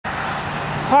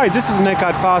Hi, this is Nick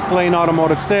at Fast Lane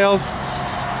Automotive Sales.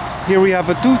 Here we have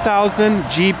a 2000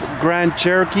 Jeep Grand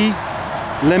Cherokee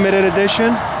limited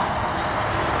edition.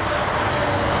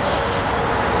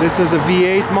 This is a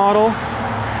V8 model,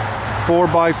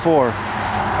 4x4.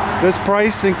 This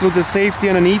price includes a safety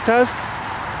and an e-test.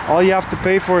 All you have to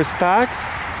pay for is tax,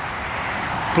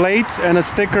 plates, and a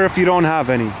sticker if you don't have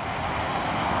any.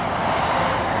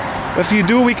 If you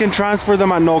do, we can transfer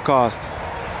them at no cost.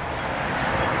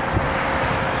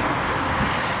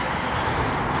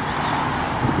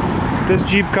 This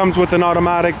Jeep comes with an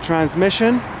automatic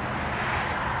transmission.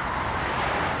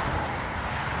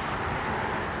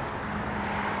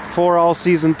 Four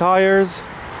all-season tires.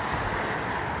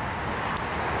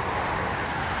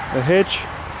 A hitch.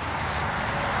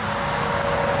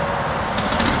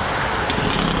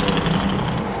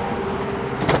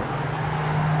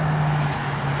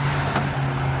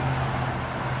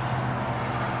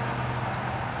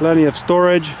 Plenty of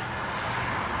storage.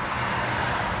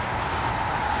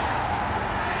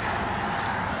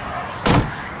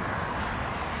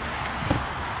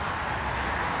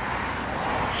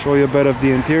 Show you a bit of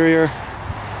the interior.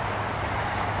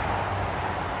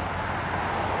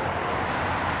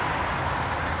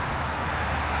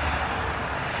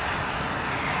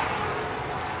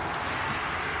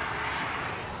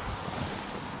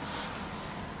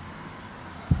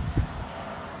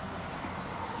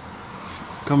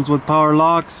 Comes with power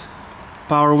locks,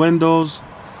 power windows,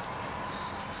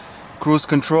 cruise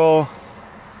control,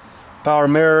 power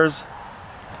mirrors,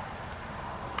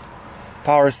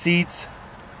 power seats,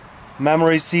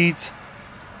 memory seats,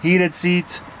 heated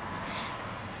seats,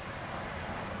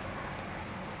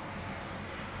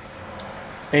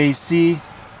 AC.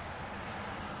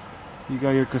 You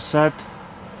got your cassette.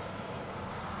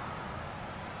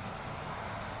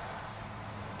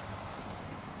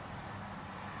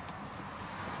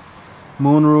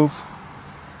 Moonroof.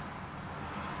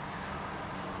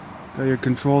 Got your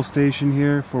control station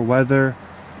here for weather,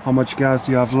 how much gas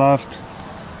you have left,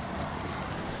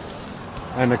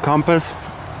 and a compass.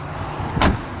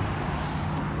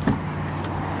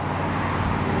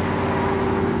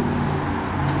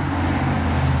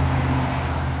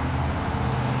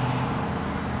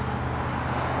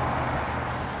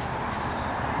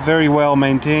 Very well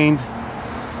maintained,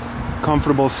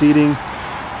 comfortable seating.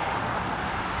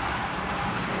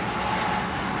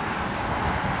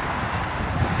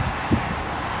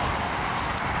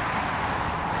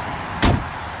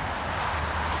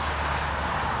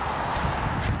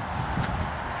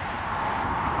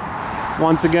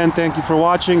 Once again, thank you for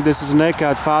watching. This is Nick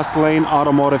at Fast Lane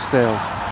Automotive Sales.